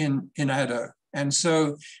quickly in Addo. And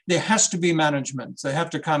so there has to be management. They have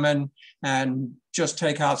to come in and just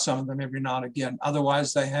take out some of them every now and again.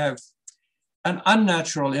 Otherwise, they have an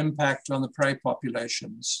unnatural impact on the prey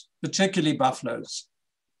populations, particularly buffaloes.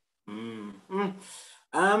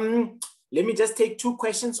 Let me just take 2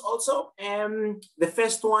 questions also. The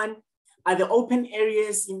first one, are the open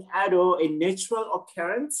areas in Addo a natural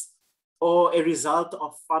occurrence or a result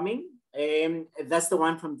of farming? That's the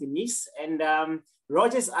one from Denise. And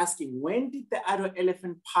Roger's asking, when did the Addo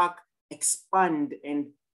Elephant Park expand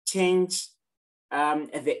and change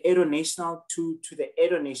the Addo National to the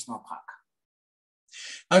Addo National Park?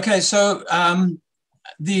 Okay, so on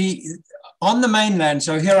the mainland,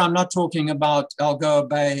 so here I'm not talking about Algoa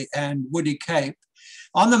Bay and Woody Cape.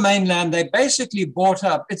 On the mainland, they basically bought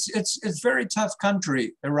up, it's very tough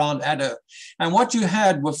country around Addo. And what you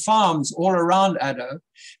had were farms all around Addo,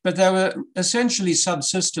 but they were essentially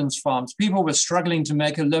subsistence farms. People were struggling to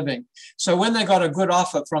make a living. So when they got a good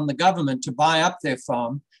offer from the government to buy up their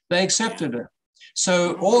farm, they accepted it.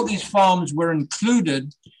 So all these farms were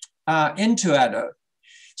included into Addo.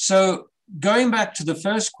 So going back to the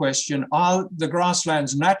first question, are the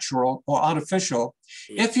grasslands natural or artificial?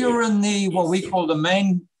 If you're in the what we call the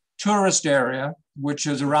main tourist area, which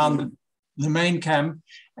is around the main camp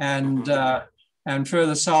and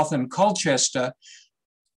further south in Colchester,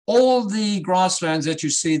 all the grasslands that you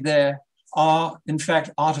see there are in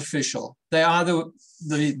fact artificial. They either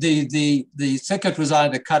the thicket was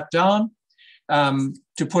either cut down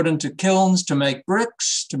to put into kilns to make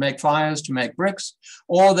bricks, to make fires, to make bricks,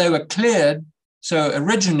 or they were cleared, so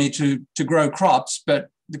originally to grow crops, but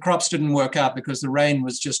the crops didn't work out because the rain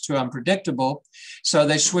was just too unpredictable. So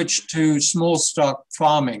they switched to small stock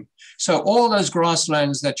farming. So all those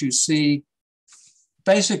grasslands that you see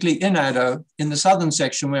basically in Addo, in the southern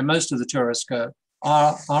section where most of the tourists go,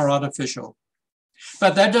 are artificial.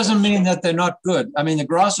 But that doesn't mean that they're not good. I mean, the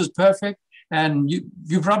grass is perfect, and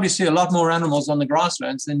you probably see a lot more animals on the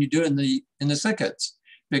grasslands than you do in the thickets,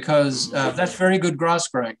 because that's very good grass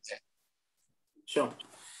growing there. Sure.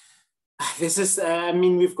 This is, I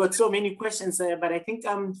mean, we've got so many questions, but I think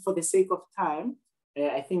for the sake of time,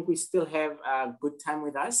 I think we still have a good time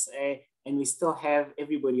with us, and we still have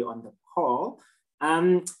everybody on the call.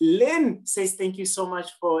 Lynn says, thank you so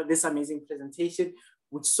much for this amazing presentation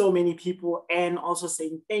with so many people, and also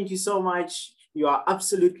saying, thank you so much. You are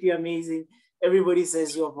absolutely amazing. Everybody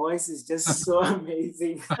says your voice is just so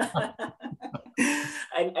amazing.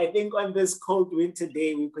 And I think on this cold winter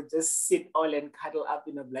day, we could just sit all and cuddle up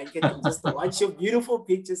in a blanket and just watch your beautiful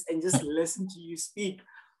pictures and just listen to you speak.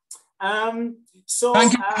 So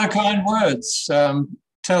thank you for the kind words.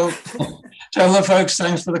 Tell the folks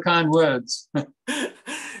thanks for the kind words.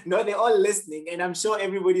 No, they're all listening, and I'm sure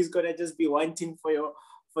everybody's gonna just be wanting for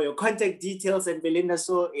your contact details. And Belinda,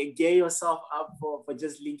 so gear yourself up for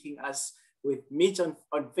just linking us with Mitch on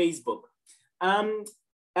Facebook.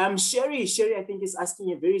 Sherry, I think, is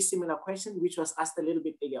asking a very similar question, which was asked a little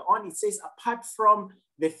bit earlier on. It says, apart from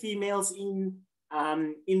the females in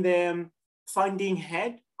the founding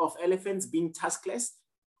head of elephants being tuskless,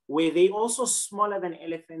 were they also smaller than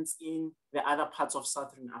elephants in the other parts of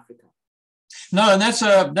Southern Africa? No, and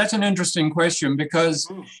that's an interesting question, because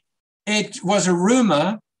it was a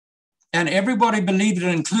rumor and everybody believed it,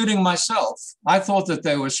 including myself. I thought that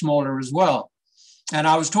they were smaller as well. And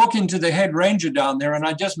I was talking to the head ranger down there, and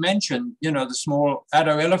I just mentioned, the small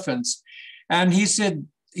Addo elephants. And he said,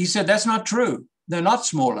 that's not true. They're not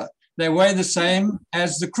smaller. They weigh the same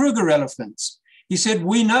as the Kruger elephants. He said,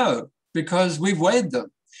 we know because we've weighed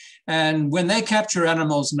them. And when they capture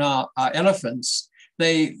animals now, elephants,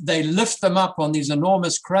 they lift them up on these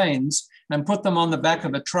enormous cranes and put them on the back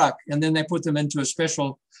of a truck. And then they put them into a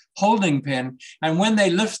special holding pen. And when they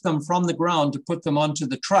lift them from the ground to put them onto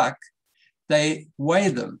the truck, they weigh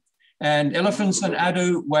them. And elephants and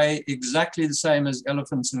Addo weigh exactly the same as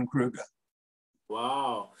elephants and Kruger.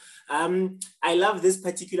 Wow. I love this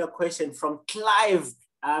particular question from Clive.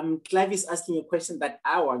 Clive is asking a question that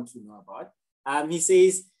I want to know about. He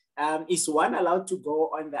says, is one allowed to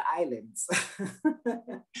go on the islands?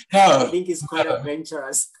 No. I think it's quite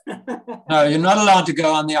adventurous. No, you're not allowed to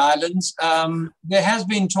go on the islands. There has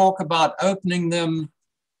been talk about opening them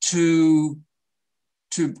to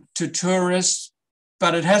tourists,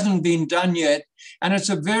 but it hasn't been done yet. And it's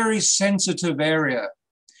a very sensitive area.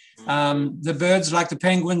 The birds like the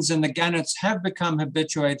penguins and the gannets have become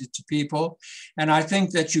habituated to people. And I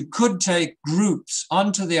think that you could take groups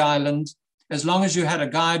onto the island as long as you had a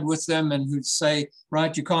guide with them and who'd say,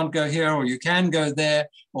 right, you can't go here, or you can go there,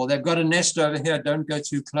 or they've got a nest over here, don't go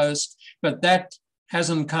too close. But that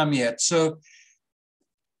hasn't come yet. So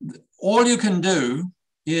all you can do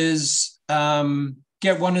is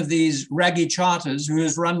get one of these raggy charters who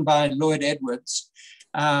is run by Lloyd Edwards.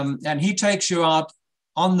 And he takes you out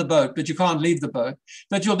on the boat, but you can't leave the boat.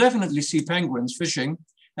 But you'll definitely see penguins fishing,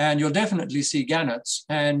 and you'll definitely see gannets.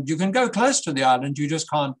 And you can go close to the island, you just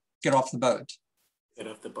can't get off the boat. Get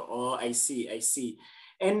off the boat. Oh, I see.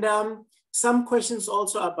 And some questions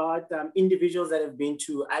also about individuals that have been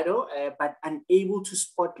to Addo, but unable to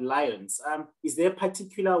spot lions. Is there a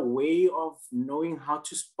particular way of knowing how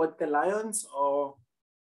to spot the lions, or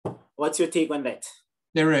what's your take on that?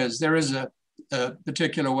 There is a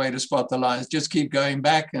particular way to spot the lions. Just keep going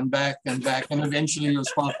back and back and back, and eventually you'll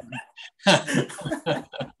spot them.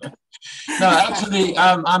 No, actually,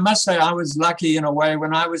 I must say I was lucky in a way.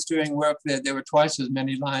 When I was doing work there were twice as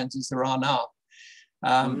many lions as there are now.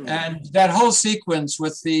 And that whole sequence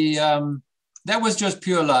with the, that was just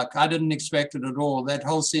pure luck. I didn't expect it at all. That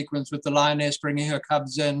whole sequence with the lioness bringing her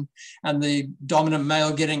cubs in and the dominant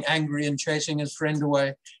male getting angry and chasing his friend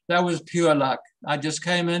away, that was pure luck. I just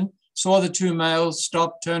came in, saw the two males,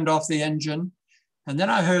 stopped, turned off the engine, and then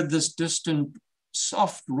I heard this distant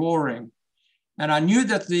soft roaring. And I knew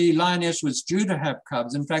that the lioness was due to have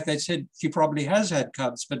cubs. In fact, they said she probably has had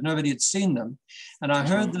cubs, but nobody had seen them. And I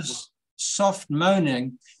heard this soft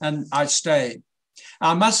moaning, and I stayed.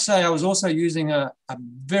 I must say I was also using a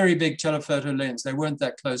very big telephoto lens. They weren't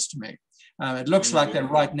that close to me. It looks like they're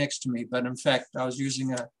right next to me, but in fact, I was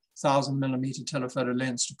using a 1,000mm telephoto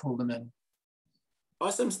lens to pull them in.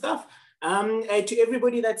 Awesome stuff. To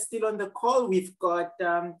everybody that's still on the call, we've got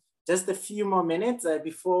just a few more minutes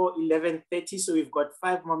before 11:30. So we've got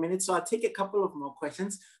 5 more minutes. So I'll take a couple of more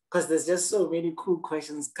questions because there's just so many cool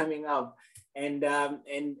questions coming up. And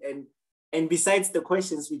besides the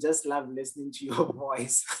questions, we just love listening to your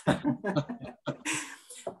voice.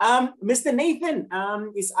 Mr. Nathan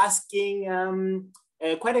is asking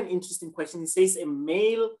quite an interesting question. He says a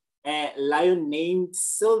male lion named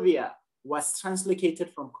Sylvia was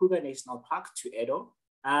translocated from Kruger National Park to Addo.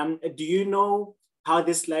 Do you know how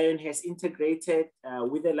this lion has integrated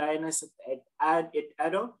with the lioness at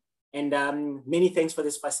Addo? And many thanks for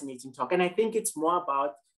this fascinating talk. And I think it's more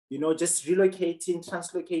about, just relocating,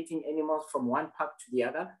 translocating animals from one park to the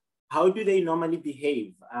other. How do they normally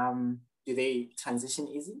behave? Do they transition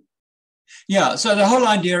easy? Yeah, so the whole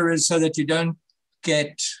idea is so that you don't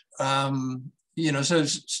get,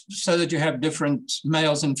 so that you have different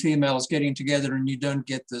males and females getting together and you don't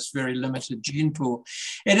get this very limited gene pool.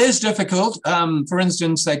 It is difficult. For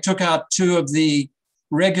instance, they took out 2 of the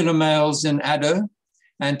regular males in Addo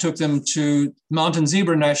and took them to Mountain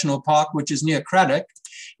Zebra National Park, which is near Craddock.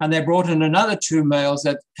 And they brought in another 2 males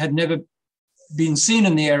that had never been seen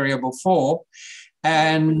in the area before.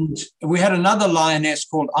 And we had another lioness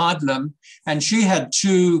called Ardlam, and she had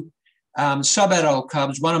 2 sub-adult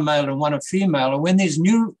cubs, one a male and one a female. And when these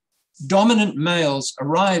new dominant males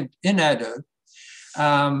arrived in Addo,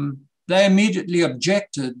 they immediately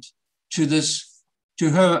objected to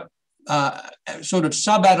her sort of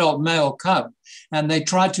sub-adult male cub, and they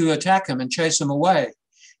tried to attack him and chase him away.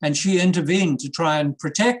 And she intervened to try and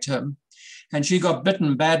protect him, and she got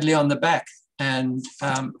bitten badly on the back, and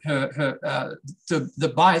the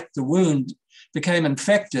bite, the wound, became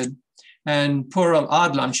infected. And poor old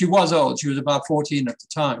Ardlam, she was old. She was about 14 at the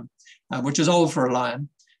time, which is old for a lion.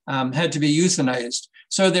 had to be euthanized.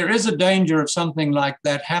 So there is a danger of something like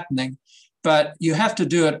that happening, but you have to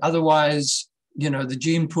do it. Otherwise, you know, the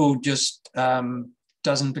gene pool just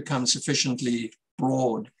doesn't become sufficiently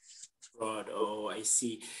broad. Oh, I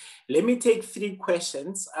see. Let me take 3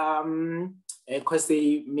 questions because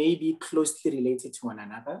they may be closely related to one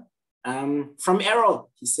another. From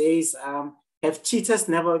Errol, he says, have cheetahs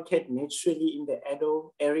never occurred naturally in the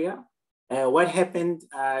Addo area? What happened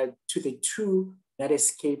to the 2 that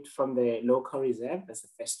escaped from the local reserve? That's the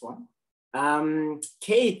first one.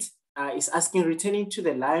 Kate is asking, returning to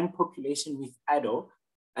the lion population with Addo,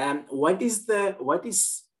 what is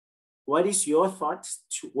your thought?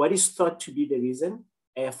 What is thought to be the reason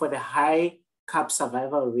for the high cub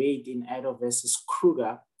survival rate in Addo versus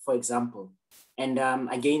Kruger, for example? And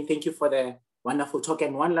again, thank you for the wonderful talk.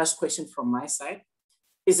 And one last question from my side.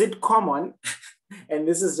 Is it common, and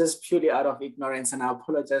this is just purely out of ignorance, and I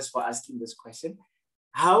apologize for asking this question.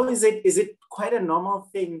 How is it quite a normal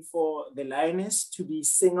thing for the lioness to be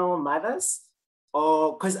single mothers?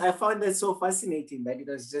 Or, because I found that so fascinating that it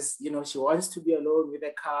was just, you know, she wants to be alone with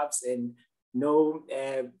the cubs and no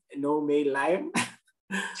male lion.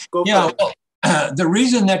 Well, the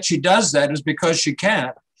reason that she does that is because she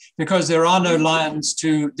can, because there are no lions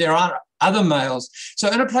there are other males.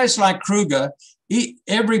 So in a place like Kruger,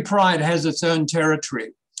 every pride has its own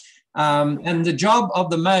territory. And the job of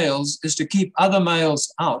the males is to keep other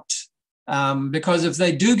males out. Because if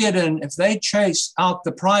they do get in, if they chase out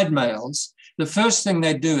the pride males, the first thing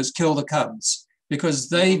they do is kill the cubs because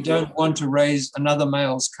they don't want to raise another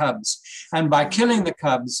male's cubs. And by killing the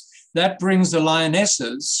cubs, that brings the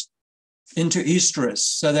lionesses into estrus.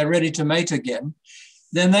 So they're ready to mate again.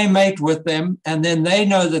 Then they mate with them, and then they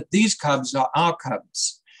know that these cubs are our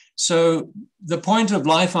cubs. So the point of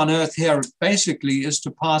life on Earth here basically is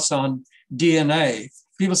to pass on DNA.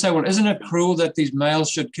 People say, well, isn't it cruel that these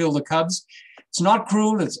males should kill the cubs? It's not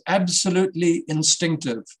cruel, it's absolutely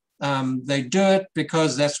instinctive. They do it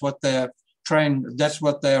because that's what they're trained, that's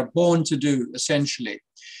what they're born to do, essentially.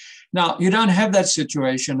 Now, you don't have that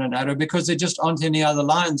situation in Addo because there just aren't any other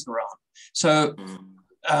lions around. So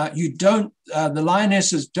the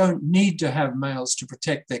lionesses don't need to have males to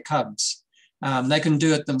protect their cubs. They can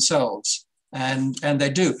do it themselves, and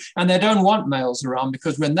they do. And they don't want males around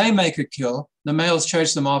because when they make a kill, the males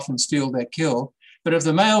chase them off and steal their kill. But if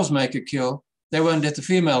the males make a kill, they won't let the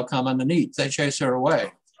female come in and eat. They chase her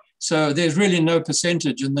away. So there's really no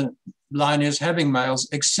percentage in the lioness having males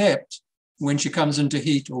except when she comes into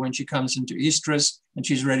heat or when she comes into estrus and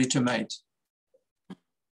she's ready to mate.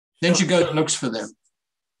 Then she goes and looks for them.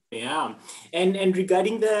 Yeah, and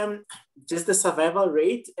regarding the survival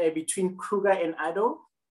rate between Kruger and Addo,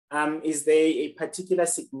 is there a particular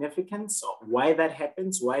significance of why that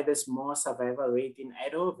happens? Why there's more survival rate in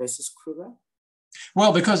Addo versus Kruger?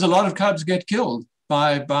 Well, because a lot of cubs get killed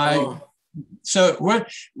So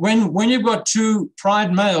when you've got 2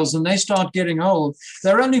 pride males and they start getting old,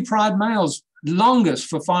 they're only pride males longest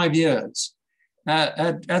for 5 years.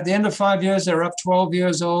 At the end of 5 years, they're up 12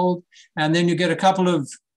 years old, and then you get a couple of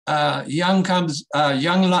young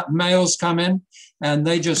males come in, and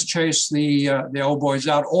they just chase the old boys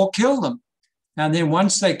out or kill them. And then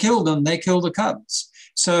once they kill them, they kill the cubs.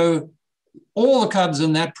 So all the cubs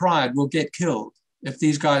in that pride will get killed if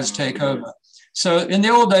these guys take over. So in the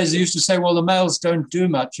old days, they used to say, well, the males don't do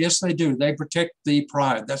much. Yes, they do. They protect the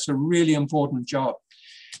pride. That's a really important job.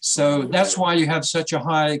 So that's why you have such a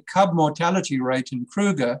high cub mortality rate in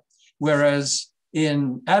Kruger, whereas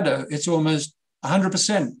in Addo, it's almost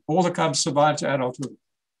 100%. All the cubs survive to adulthood.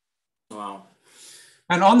 Wow.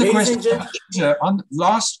 And on the question of the cheetah,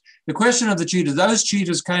 the question of the cheetah, those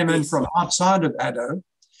cheetahs came in from outside of Addo,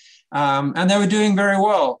 and they were doing very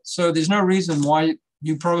well. So there's no reason why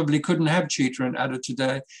you probably couldn't have cheetah in Addo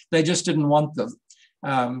today. They just didn't want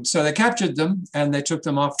them. So they captured them and they took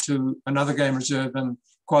them off to another game reserve in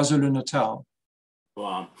KwaZulu-Natal.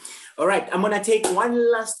 Wow. All right, I'm gonna take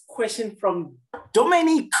one last question from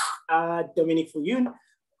Dominic for you,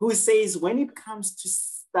 who says, when it comes to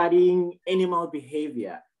studying animal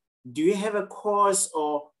behavior, do you have a course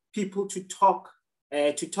or people to talk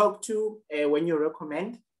to when you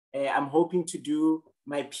recommend? I'm hoping to do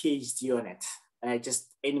my PhD on it.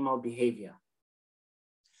 Just animal behavior.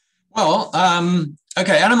 Well,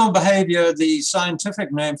 okay, animal behavior, the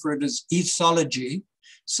scientific name for it is ethology.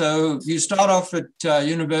 So you start off at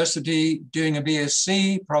university doing a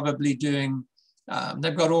BSc, probably doing,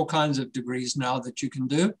 they've got all kinds of degrees now that you can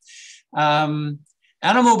do.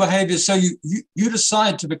 Animal behavior, so you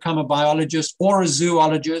decide to become a biologist or a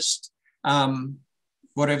zoologist,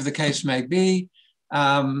 whatever the case may be.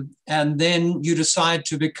 And then you decide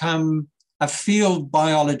to become a field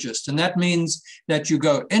biologist. And that means that you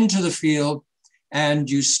go into the field and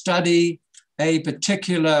you study a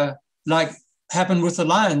particular, like happened with the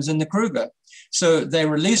lions in the Kruger. So they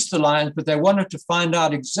released the lions, but they wanted to find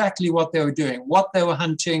out exactly what they were doing, what they were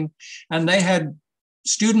hunting. And they had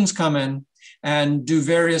students come in and do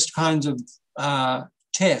various kinds of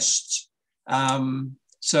tests.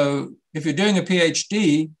 So if you're doing a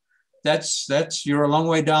PhD, that's you're a long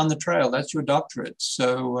way down the trail. That's your doctorate.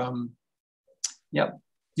 So, yep,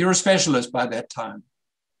 you're a specialist by that time.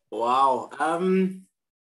 Wow.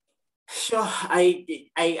 Sure.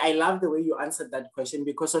 I love the way you answered that question,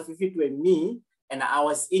 because if it were me and I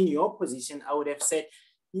was in your position, I would have said,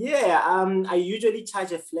 yeah, I usually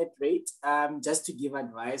charge a flat rate just to give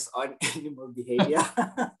advice on animal behavior.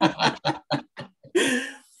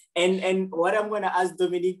 And what I'm going to ask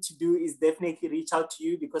Dominique to do is definitely reach out to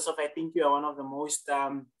you, because I think you are one of the most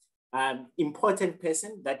important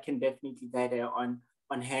person that can definitely guide her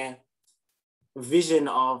on her vision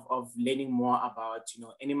of learning more about,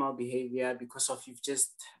 animal behavior, because you've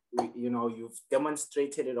just, you've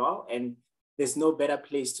demonstrated it all, and there's no better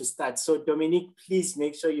place to start. So Dominique, please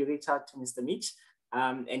make sure you reach out to Mr. Mitch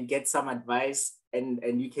and get some advice,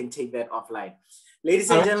 and you can take that offline.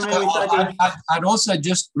 Ladies and gentlemen, I'd also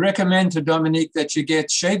just recommend to Dominique that you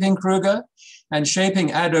get Shaping Kruger and Shaping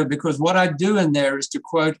Addo, because what I do in there is to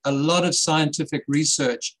quote a lot of scientific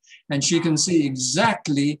research, and she can see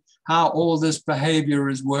exactly how all this behavior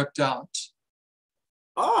is worked out.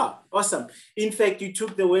 Oh, awesome. In fact, you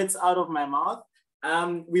took the words out of my mouth.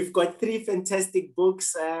 We've got 3 fantastic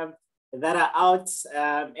books that are out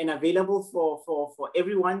and available for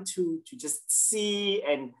everyone to just see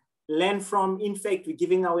and learn from. In fact, we're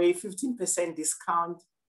giving away 15% discount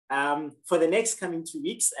for the next coming 2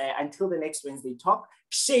 weeks until the next Wednesday talk.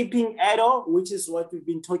 Shaping Addo, which is what we've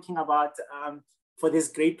been talking about for this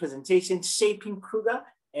great presentation, Shaping Kruger,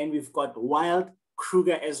 and we've got Wild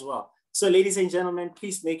Kruger as well. So ladies and gentlemen,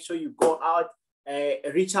 please make sure you go out,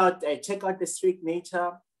 reach out, check out the Strict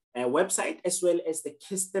Nature website, as well as the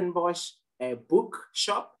Kirstenbosch book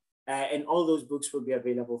shop, and all those books will be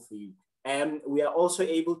available for you. We are also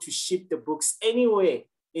able to ship the books anywhere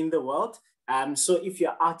in the world. So if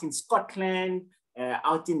you're out in Scotland,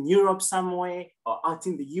 out in Europe somewhere, or out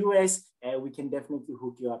in the US, we can definitely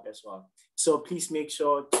hook you up as well. So please make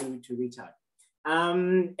sure to reach out.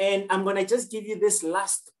 And I'm gonna just give you this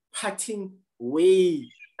last parting way,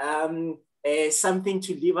 something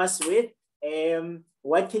to leave us with.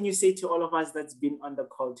 What can you say to all of us that's been on the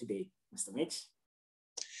call today, Mr. Mitch?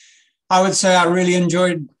 I would say I really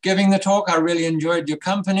enjoyed giving the talk. I really enjoyed your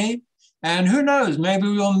company. And who knows, maybe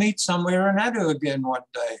we'll meet somewhere in Addo again one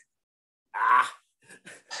day.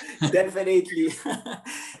 Definitely.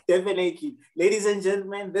 Definitely. Ladies and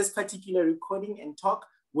gentlemen, this particular recording and talk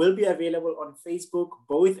will be available on Facebook,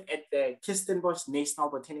 both at the Kirstenbosch National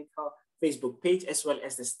Botanical Facebook page, as well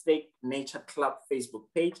as the Strict Nature Club Facebook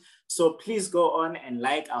page. So please go on and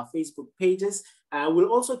like our Facebook pages.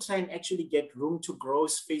 We'll also try and actually get Room to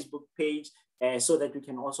Grow's Facebook page so that we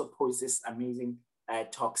can also post this amazing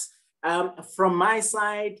talks. From my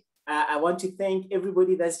side, I want to thank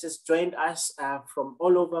everybody that's just joined us from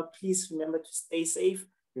all over. Please remember to stay safe.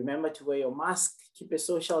 Remember to wear your mask, keep a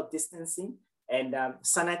social distancing, and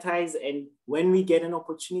sanitize. And when we get an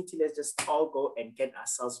opportunity, let's just all go and get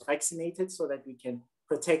ourselves vaccinated so that we can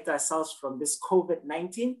protect ourselves from this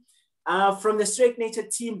COVID-19. From the Strict Nature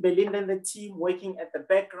team, Belinda and the team working at the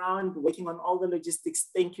background, working on all the logistics,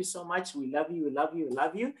 thank you so much. We love you, we love you, we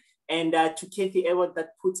love you. And to Kathy Edward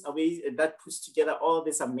that puts together all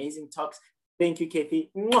these amazing talks. Thank you, Kathy.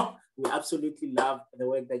 Mwah! We absolutely love the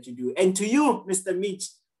work that you do. And to you, Mr. Mitch,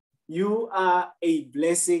 you are a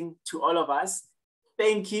blessing to all of us.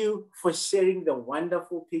 Thank you for sharing the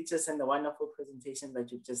wonderful pictures and the wonderful presentation that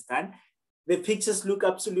you've just done. The pictures look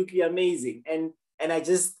absolutely amazing. And I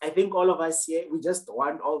think all of us here, we just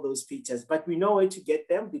want all those pictures, but we know where to get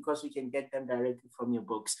them because we can get them directly from your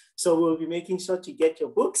books. So we'll be making sure to get your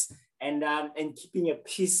books and keeping a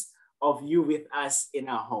piece of you with us in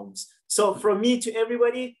our homes. So from me to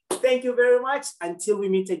everybody, thank you very much. Until we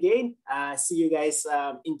meet again, see you guys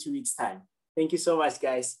in 2 weeks' time. Thank you so much,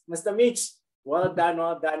 guys. Mr. Mitch, well done,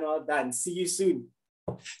 well done, well done. See you soon.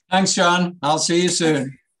 Thanks, John. I'll see you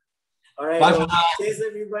soon. All right. Bye for now. Cheers,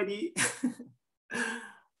 everybody.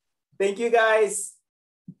 Thank you, guys.